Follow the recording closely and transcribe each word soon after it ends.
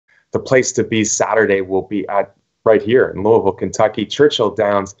the place to be Saturday will be at right here in Louisville, Kentucky, Churchill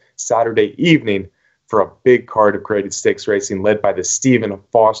Downs, Saturday evening for a big card of graded stakes racing led by the Stephen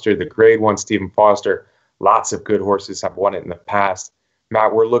Foster, the Grade 1 Stephen Foster. Lots of good horses have won it in the past.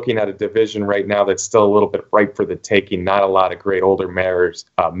 Matt, we're looking at a division right now that's still a little bit ripe for the taking. Not a lot of great older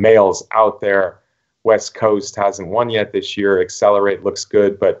males out there. West Coast hasn't won yet this year. Accelerate looks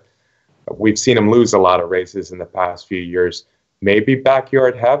good, but we've seen him lose a lot of races in the past few years. Maybe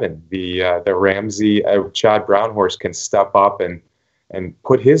Backyard Heaven, the Ramsey Chad Brown horse, can step up and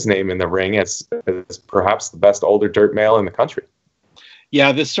put his name in the ring as perhaps the best older dirt male in the country.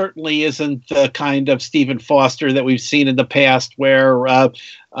 Yeah, this certainly isn't the kind of Stephen Foster that we've seen in the past, where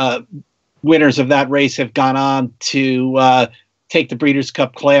winners of that race have gone on to take the Breeders'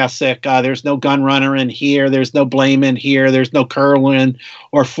 Cup Classic. There's no Gun Runner in here. There's no Blame in here. There's no Kerwin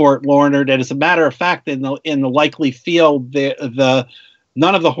or Fort Larned. And as a matter of fact, in the likely field, the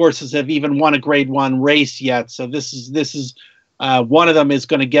none of the horses have even won a Grade 1 race yet. So this is one of them is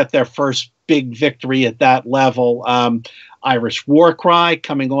going to get their first big victory at that level. Irish Warcry,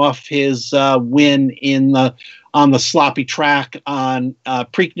 coming off his win on the sloppy track on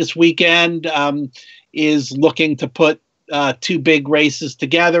Preakness weekend, is looking to put two big races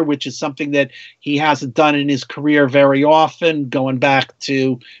together, which is something that he hasn't done in his career very often, going back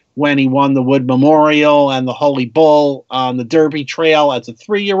to when he won the Wood Memorial and the Holy Bull on the Derby Trail as a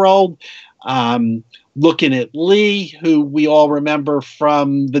 3-year-old. Looking at Lee, who we all remember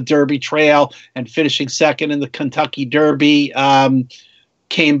from the Derby Trail and finishing second in the Kentucky Derby,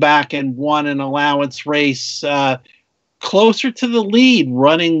 came back and won an allowance race closer to the lead,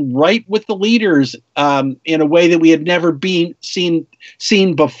 running right with the leaders in a way that we had never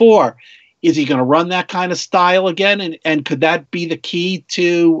seen before. Is he going to run that kind of style again? And could that be the key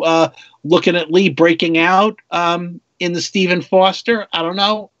to looking at Lee breaking out in the Stephen Foster? I don't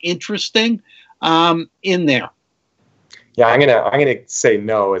know. Interesting. In there. Yeah, I'm gonna say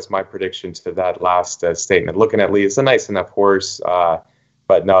no as my prediction to that last statement. Looking at Lee, it's a nice enough horse,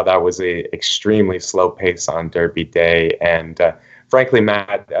 but no, that was a extremely slow pace on Derby Day. And frankly,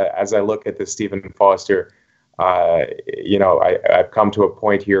 Matt, as I look at the Stephen Foster, I've come to a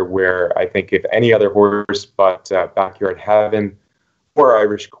point here where I think if any other horse but Backyard Heaven or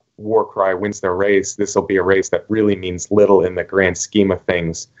Irish Warcry wins the race, this will be a race that really means little in the grand scheme of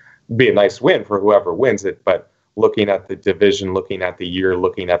things. Be a nice win for whoever wins it, but looking at the division, looking at the year,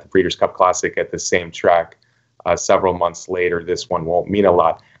 looking at the Breeders' Cup Classic at the same track several months later, this one won't mean a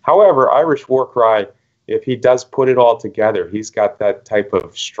lot. However, Irish Warcry, if he does put it all together, he's got that type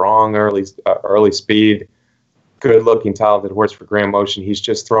of strong early speed, good-looking, talented horse for Grand Motion. He's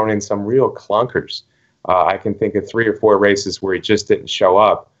just thrown in some real clunkers. I can think of 3 or 4 races where he just didn't show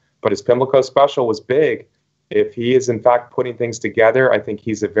up, but his Pimlico Special was big. If he is, in fact, putting things together, I think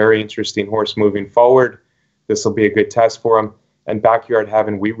he's a very interesting horse moving forward. This will be a good test for him. And Backyard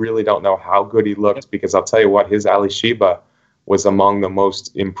Heaven, we really don't know how good he looks, because I'll tell you what, his Ali Sheba was among the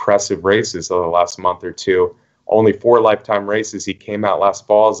most impressive races of the last month or two. Only 4 lifetime races. He came out last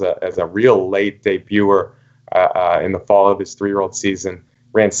fall as a real late debuter in the fall of his 3-year-old season.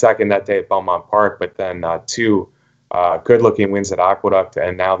 Ran second that day at Belmont Park, but then 2 good-looking wins at Aqueduct,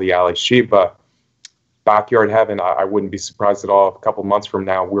 and now the Ali Sheba. Backyard Heaven, I wouldn't be surprised at all if a couple months from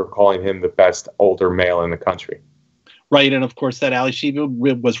now we're calling him the best older male in the country. Right, and of course that Ali Sheba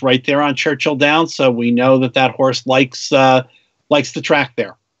was right there on Churchill Downs, so we know that horse likes the track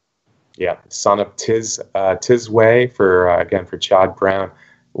there. Yeah, son of Tis Way for Chad Brown.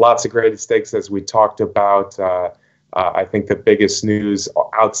 Lots of graded stakes as we talked about. I think the biggest news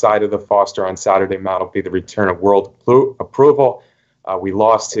outside of the Foster on Saturday, Matt, will be the return of World Approval. We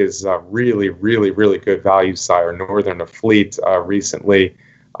lost his really, really, really good value sire, Northern Fleet, recently.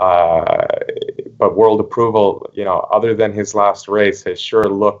 But World Approval, other than his last race, has sure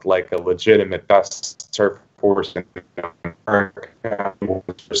looked like a legitimate best turf horse in America.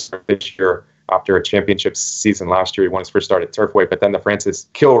 This year, after a championship season last year, he won his first start at Turfway. But then the Francis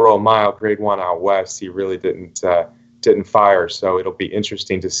Kilroe Mile, Grade 1 out west, he really didn't fire. So it'll be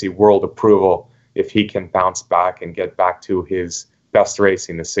interesting to see World Approval if he can bounce back and get back to his best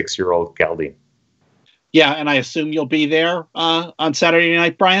racing, the 6-year-old gelding. Yeah, and I assume you'll be there on Saturday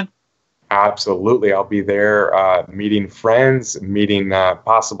night, Brian? Absolutely. I'll be there meeting friends, meeting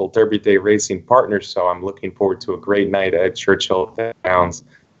possible Derby Day racing partners. So I'm looking forward to a great night at Churchill Downs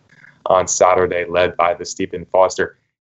on Saturday, led by the Stephen Foster.